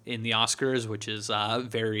in the Oscars, which is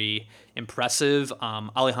very impressive.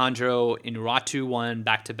 Alejandro Inarritu won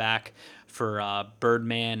back-to-back for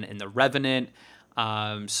Birdman and The Revenant.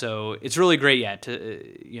 So it's really great. Yeah,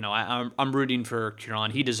 I'm rooting for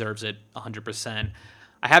Cuarón. He deserves it 100%.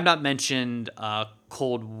 I have not mentioned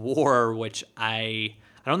Cold War, which I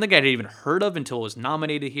don't think I'd even heard of until it was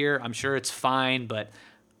nominated here. I'm sure it's fine, but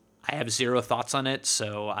I have zero thoughts on it,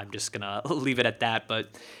 so I'm just going to leave it at that. But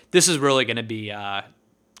this is really going to be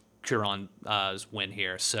Cuarón's win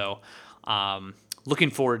here. So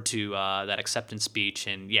looking forward to that acceptance speech.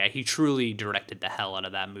 And yeah, he truly directed the hell out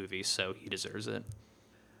of that movie, so he deserves it.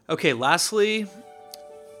 Okay, lastly,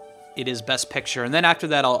 it is Best Picture. And then after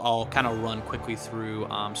that, I'll kind of run quickly through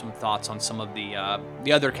some thoughts on some of the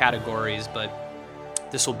other categories, but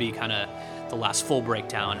this will be kind of the last full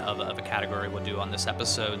breakdown of a category we'll do on this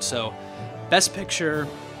episode. So Best Picture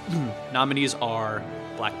nominees are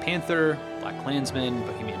Black Panther, BlacKkKlansman,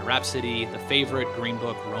 Bohemian Rhapsody, The Favorite, Green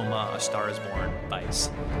Book, Roma, A Star Is Born, Vice.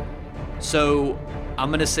 So I'm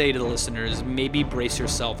going to say to the listeners, maybe brace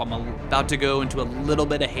yourself. I'm about to go into a little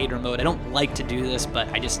bit of hater mode. I don't like to do this, but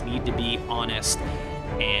I just need to be honest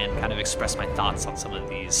and kind of express my thoughts on some of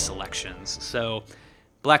these selections. So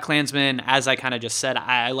BlacKkKlansman, as I kind of just said,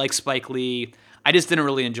 I like Spike Lee. I just didn't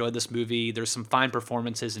really enjoy this movie. There's some fine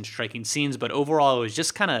performances and striking scenes, but overall it was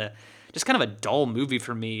just kind of a dull movie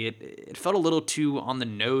for me. It felt a little too on the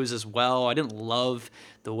nose as well. I didn't love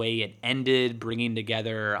the way it ended, bringing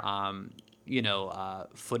together,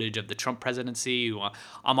 footage of the Trump presidency.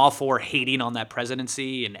 I'm all for hating on that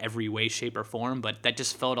presidency in every way, shape, or form, but that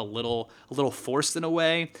just felt a little forced in a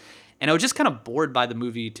way. And I was just kind of bored by the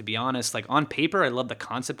movie, to be honest. Like, on paper, I love the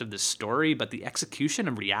concept of the story, but the execution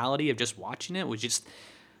and reality of just watching it was just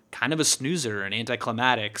kind of a snoozer and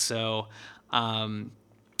anticlimactic. So, I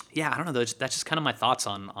don't know. That's just kind of my thoughts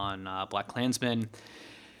on BlacKkKlansman.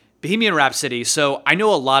 Bohemian Rhapsody. So I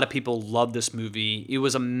know a lot of people love this movie. It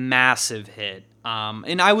was a massive hit.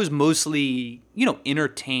 And I was mostly,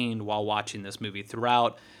 entertained while watching this movie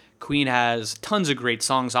throughout. Queen has tons of great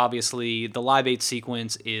songs, obviously. The Live Aid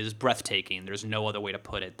sequence is breathtaking. There's no other way to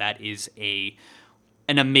put it. That is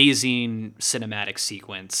an amazing cinematic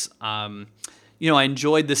sequence. I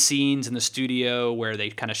enjoyed the scenes in the studio where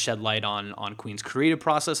they kind of shed light on Queen's creative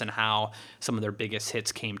process and how some of their biggest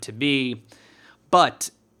hits came to be.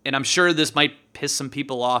 But, and I'm sure this might piss some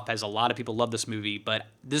people off, as a lot of people love this movie, but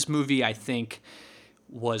this movie, I think,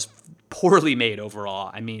 was poorly made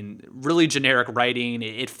overall. I mean, really generic writing.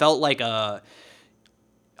 It felt like a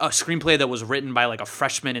screenplay that was written by like a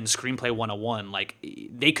freshman in Screenplay 101. Like,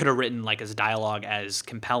 they could have written like his dialogue as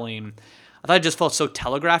compelling. I thought it just felt so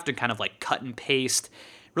telegraphed and kind of like cut and paste. It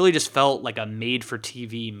really just felt like a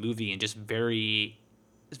made-for-TV movie and just it's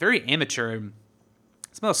very amateur.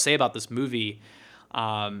 Something I'll say about this movie,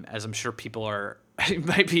 as I'm sure people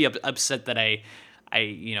might be upset that I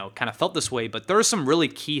kind of felt this way, but there are some really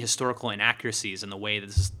key historical inaccuracies in the way that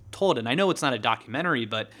this is told. And I know it's not a documentary,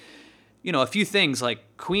 but, a few things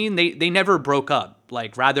like Queen, they never broke up.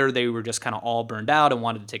 Like, rather, they were just kind of all burned out and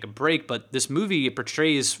wanted to take a break. But this movie, it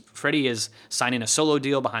portrays Freddie as signing a solo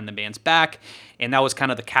deal behind the band's back. And that was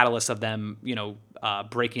kind of the catalyst of them,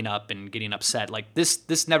 breaking up and getting upset. Like,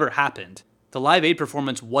 this never happened. The Live Aid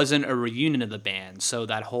performance wasn't a reunion of the band, so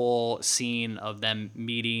that whole scene of them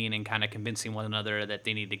meeting and kind of convincing one another that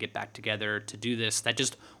they need to get back together to do this, that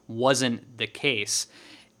just wasn't the case.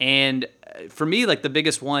 And for me, like, the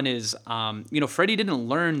biggest one is, Freddie didn't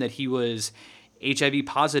learn that he was HIV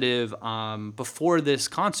positive before this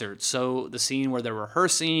concert. So the scene where they're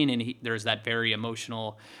rehearsing and there's that very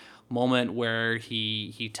emotional moment where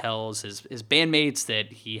he tells his bandmates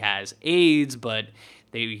that he has AIDS, but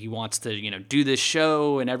he wants to, do this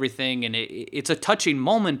show and everything. And it's a touching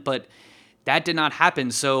moment, but that did not happen.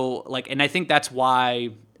 So, like, and I think that's why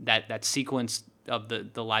that sequence of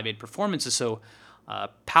the Live Aid performance is so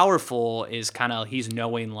powerful, is kind of he's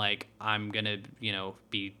knowing, like, I'm going to,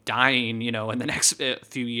 be dying, in the next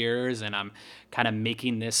few years. And I'm kind of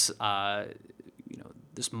making this,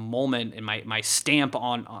 this moment and my stamp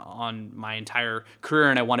on my entire career.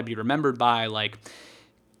 And I want to be remembered by, like,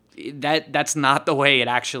 that's not the way it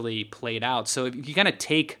actually played out. So if you kind of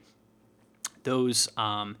take those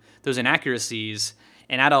inaccuracies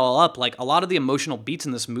and add it all up, like, a lot of the emotional beats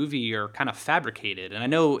in this movie are kind of fabricated. And I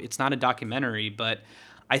know it's not a documentary, but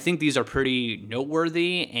I think these are pretty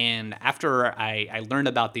noteworthy. And after I learned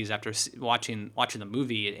about these after watching the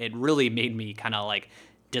movie, it really made me kind of like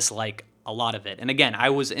dislike a lot of it. And again, I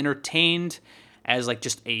was entertained as like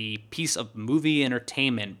just a piece of movie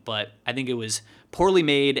entertainment, but I think it was poorly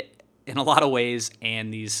made in a lot of ways,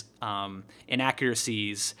 and these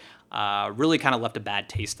inaccuracies really kind of left a bad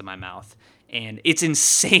taste in my mouth. And it's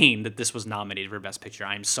insane that this was nominated for Best Picture.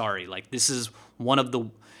 I'm sorry. Like, this is one of the,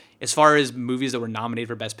 as far as movies that were nominated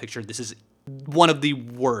for Best Picture, this is one of the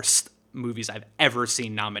worst movies I've ever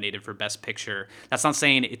seen nominated for Best Picture. That's not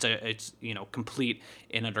saying it's complete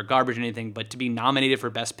and utter garbage or anything, but to be nominated for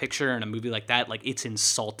Best Picture in a movie like that, like, it's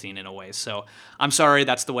insulting in a way. So I'm sorry,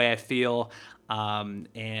 that's the way I feel.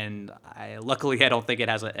 And luckily I don't think it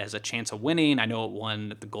has a chance of winning. I know it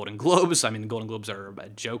won the Golden Globes. I mean, the Golden Globes are a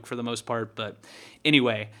joke for the most part, but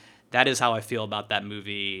anyway, that is how I feel about that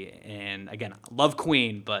movie. And again, I love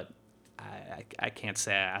Queen, but I can't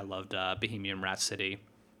say I loved Bohemian Rhapsody.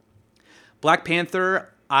 Black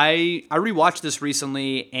Panther, I rewatched this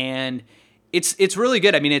recently, and it's really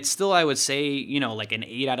good. I mean, it's still, I would say, like an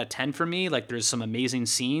 8 out of 10 for me. Like, there's some amazing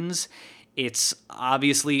scenes. It's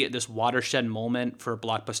obviously this watershed moment for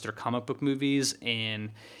blockbuster comic book movies,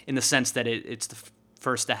 in the sense that it's the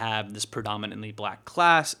first to have this predominantly black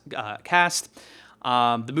cast.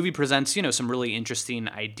 The movie presents, some really interesting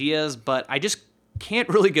ideas, but I just can't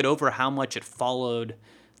really get over how much it followed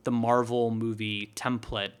the Marvel movie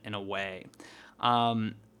template in a way.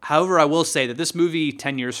 However, I will say that this movie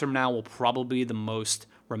 10 years from now will probably be the most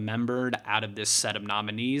remembered out of this set of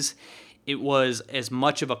nominees. It was as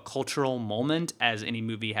much of a cultural moment as any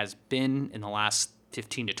movie has been in the last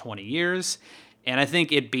 15 to 20 years. And I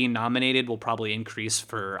think it being nominated will probably increase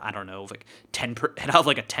for, I don't know, like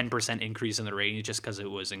 10% increase in the rating just because it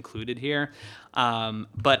was included here.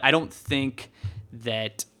 But I don't think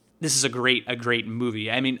that this is a great movie.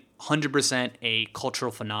 I mean, 100% a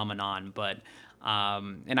cultural phenomenon, but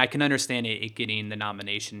and I can understand it getting the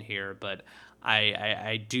nomination here, but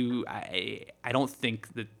I don't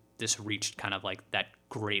think that this reached kind of like that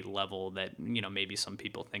great level that, maybe some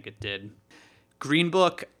people think it did. Green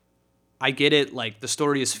Book, I get it. Like, the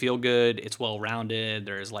story is feel good. It's well rounded.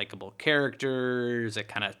 There's likable characters. It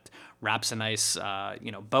kind of wraps a nice,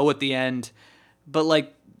 bow at the end. But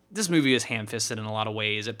like, this movie is ham-fisted in a lot of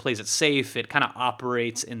ways. It plays it safe. It kind of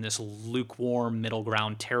operates in this lukewarm middle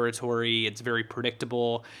ground territory. It's very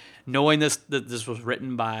predictable. Knowing that this was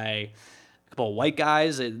written by a couple of white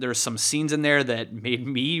guys, there's some scenes in there that made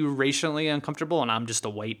me racially uncomfortable, and I'm just a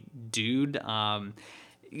white dude.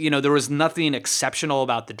 There was nothing exceptional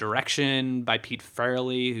about the direction by Pete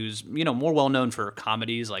Farrelly, who's, more well-known for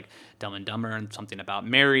comedies like Dumb and Dumber and Something About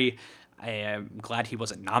Mary. I am glad he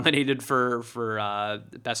wasn't nominated for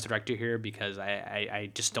Best Director here, because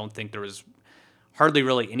I just don't think there was hardly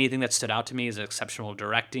really anything that stood out to me as exceptional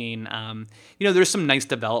directing. There's some nice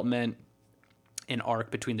development in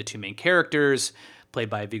arc between the two main characters, played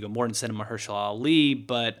by Viggo Mortensen and Mahershala Ali,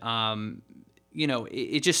 but,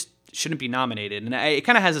 it just shouldn't be nominated. And it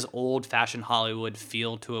kind of has this old-fashioned Hollywood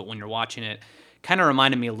feel to it when you're watching it. Kind of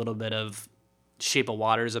reminded me a little bit of Shape of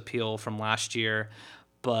Water's appeal from last year.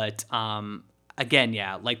 But again,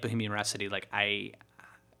 yeah, like Bohemian Rhapsody, like I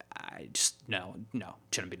just no,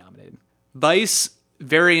 shouldn't be nominated. Vice,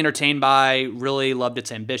 very entertained by, really loved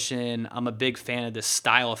its ambition. I'm a big fan of this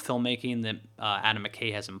style of filmmaking that Adam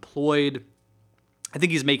McKay has employed. I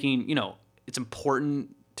think he's making, it's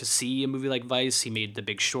important to see a movie like Vice. He made The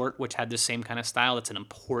Big Short, which had the same kind of style. It's an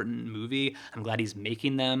important movie. I'm glad he's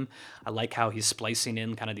making them. I like how he's splicing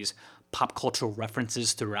in kind of these pop cultural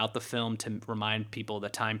references throughout the film to remind people the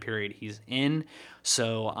time period he's in.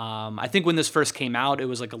 So I think when this first came out, it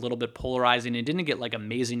was like a little bit polarizing. It didn't get like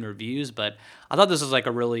amazing reviews, but I thought this was like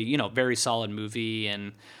a really, very solid movie.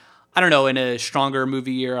 And I don't know, in a stronger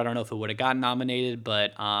movie year, I don't know if it would have gotten nominated,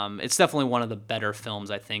 but it's definitely one of the better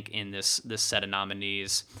films, I think, in this set of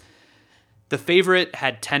nominees. The Favorite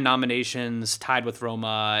had 10 nominations, tied with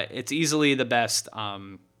Roma. It's easily the best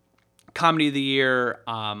comedy of the year.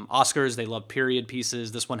 Oscars, they love period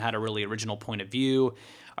pieces. This one had a really original point of view,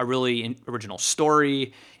 a really original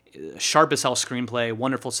story, sharp as hell screenplay,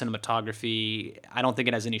 wonderful cinematography. I don't think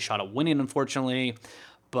it has any shot of winning, unfortunately,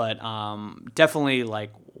 but definitely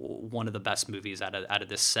like one of the best movies out of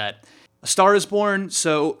this set. A Star is Born.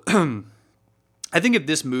 So I think if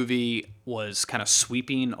this movie was kind of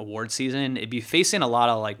sweeping award season, it'd be facing a lot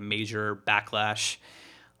of like major backlash.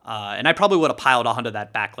 And I probably would have piled onto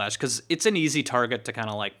that backlash because it's an easy target to kind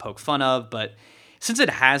of like poke fun of. But since it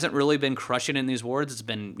hasn't really been crushing in these awards, it's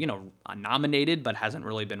been, nominated, but hasn't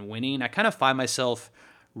really been winning. I kind of find myself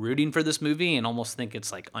rooting for this movie and almost think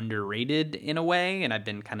it's like underrated in a way. And I've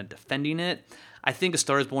been kind of defending it. I think A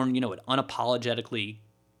Star is Born, it unapologetically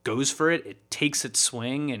goes for it. It takes its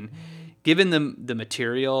swing, and given the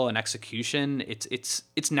material and execution,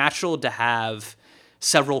 it's natural to have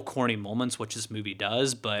several corny moments, which this movie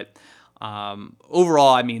does, but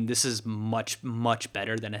overall, I mean, this is much, much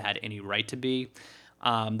better than it had any right to be.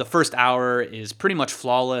 The first hour is pretty much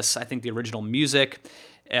flawless. I think the original music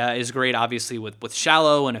is great, obviously, with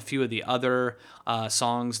Shallow and a few of the other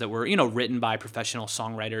songs that were, written by professional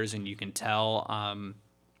songwriters, and you can tell.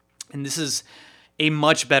 And this is a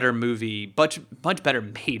much better movie, much better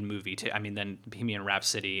made movie than Bohemian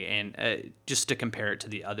Rhapsody. And just to compare it to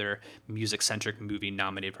the other music-centric movie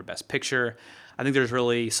nominated for Best Picture, I think there's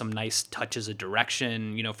really some nice touches of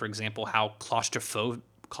direction. For example, how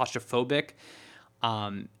claustrophobic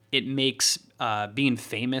it makes Being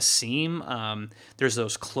Famous seem. There's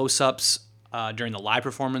those close-ups during the live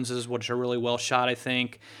performances, which are really well shot, I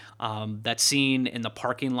think. That scene in the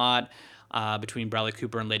parking lot between Bradley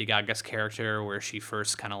Cooper and Lady Gaga's character, where she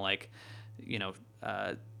first kind of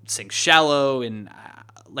sings Shallow, and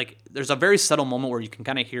there's a very subtle moment where you can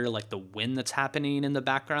kind of hear like the wind that's happening in the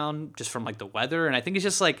background just from like the weather. And I think it's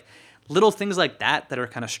just like little things like that are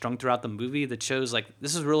kind of strung throughout the movie that shows like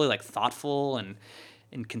this is really like thoughtful, and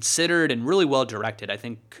and considered and really well directed. I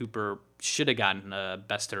think Cooper should have gotten a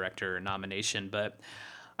Best Director nomination, but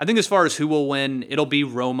I think as far as who will win, it'll be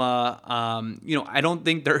Roma. I don't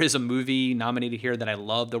think there is a movie nominated here that I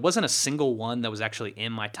love. There wasn't a single one that was actually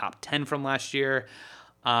in my top 10 from last year.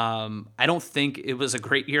 I don't think it was a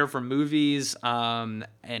great year for movies, and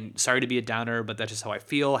sorry to be a downer, but that's just how I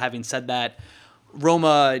feel. Having said that,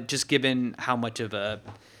 Roma, just given how much of a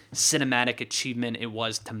cinematic achievement it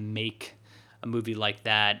was to make a movie like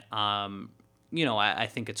that, I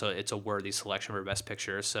think it's a worthy selection for Best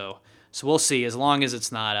Picture. So we'll see. As long as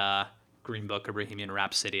it's not Green Book or Bohemian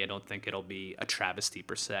Rhapsody, I don't think it'll be a travesty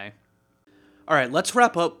per se. All right, let's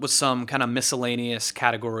wrap up with some kind of miscellaneous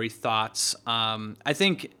category thoughts. I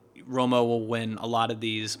think Roma will win a lot of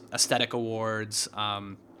these aesthetic awards,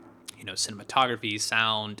 cinematography,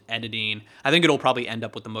 sound, editing. I think it'll probably end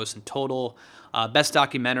up with the most in total. Best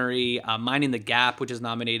documentary, Minding the Gap, which is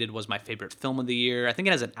nominated, was my favorite film of the year. I think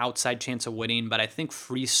it has an outside chance of winning, but I think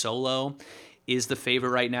Free Solo is the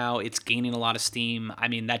favorite right now. It's gaining a lot of steam. I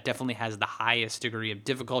mean, that definitely has the highest degree of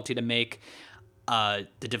difficulty to make.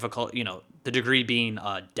 The degree being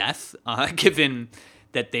death, given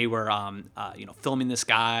that they were, filming this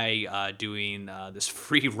guy doing this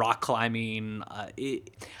free rock climbing.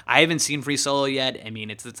 I haven't seen Free Solo yet. I mean,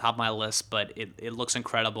 it's at the top of my list, but it looks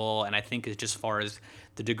incredible. And I think it's just as far as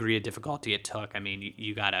the degree of difficulty it took, I mean,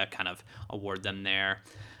 you got to kind of award them there.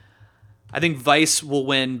 I think Vice will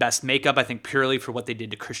win Best Makeup, I think purely for what they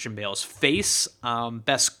did to Christian Bale's face.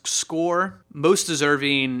 Best Score, most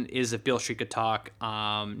deserving is If Beale Street Could Talk.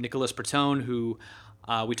 Nicholas Bertone, who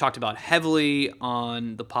we talked about heavily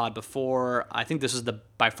on the pod before. I think this is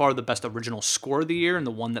by far the best original score of the year and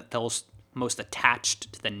the one that feels most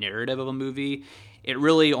attached to the narrative of a movie. It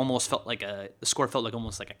really almost felt like the score felt like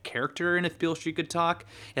almost like a character in If Beale Street Could Talk.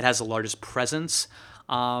 It has the largest presence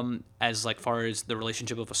as like far as the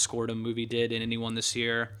relationship of a score to a movie did in anyone this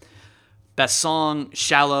year. Best Song,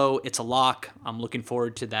 Shallow, It's a Lock. I'm looking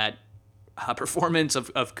forward to that performance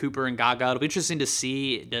of Cooper and Gaga. It'll be interesting to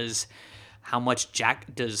see does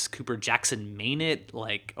Cooper Jackson main it,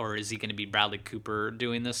 or is he going to be Bradley Cooper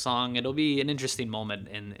doing this song? It'll be an interesting moment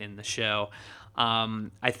in the show.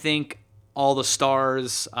 I think All the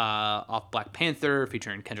Stars off Black Panther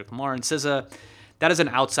featuring Kendrick Lamar and SZA. That is an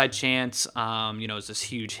outside chance. It's this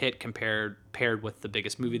huge hit paired with the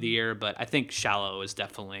biggest movie of the year, but I think Shallow is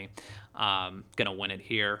definitely going to win it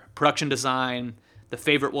here. Production design, The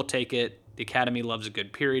Favorite will take it. The Academy loves a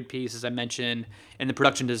good period piece, as I mentioned, and the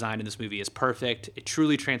production design in this movie is perfect. It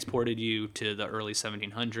truly transported you to the early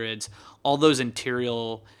 1700s. All those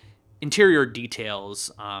interior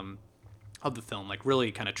details of the film,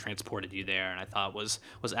 really kind of transported you there, and I thought was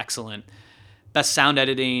excellent. Best sound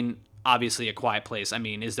editing, obviously A Quiet Place. I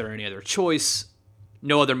mean, is there any other choice?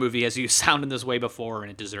 No other movie has used sound in this way before, and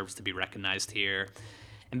it deserves to be recognized here.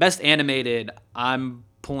 And Best Animated, I'm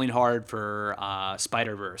pulling hard for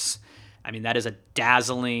Spider-Verse. I mean, that is a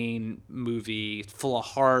dazzling movie, full of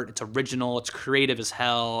heart. It's original. It's creative as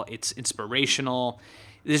hell. It's inspirational.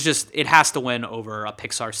 It has to win over a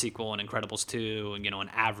Pixar sequel and Incredibles 2 and,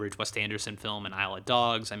 an average Wes Anderson film and Isle of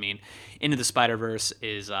Dogs. I mean, Into the Spider-Verse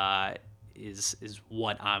is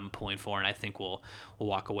what I'm pulling for, and I think we'll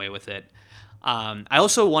walk away with it. I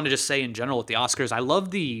also want to just say in general with the Oscars, I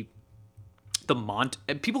love the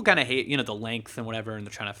people kind of hate, the length and whatever, and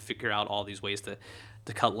they're trying to figure out all these ways to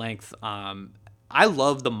cut length. I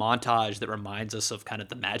love the montage that reminds us of kind of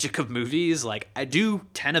the magic of movies. I do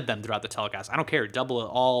 10 of them throughout the telecast. I don't care, double it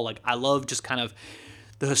all. I love just kind of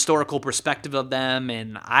the historical perspective of them,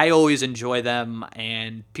 and I always enjoy them.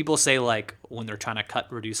 And people say when they're trying to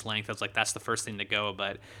reduce length, it's that's the first thing to go,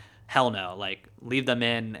 but hell no, leave them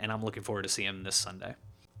in, and I'm looking forward to seeing them this Sunday.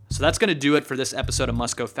 So that's going to do it for this episode of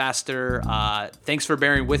Must Go Faster. Thanks for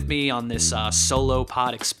bearing with me on this solo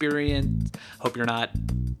pod experience. Hope you're not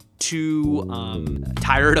too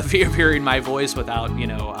tired of hearing my voice without,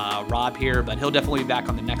 Rob here, but he'll definitely be back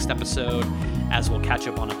on the next episode as we'll catch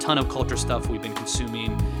up on a ton of culture stuff we've been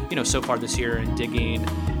consuming, so far this year and digging.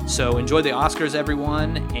 So enjoy the Oscars,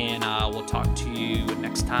 everyone, and we'll talk to you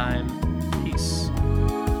next time.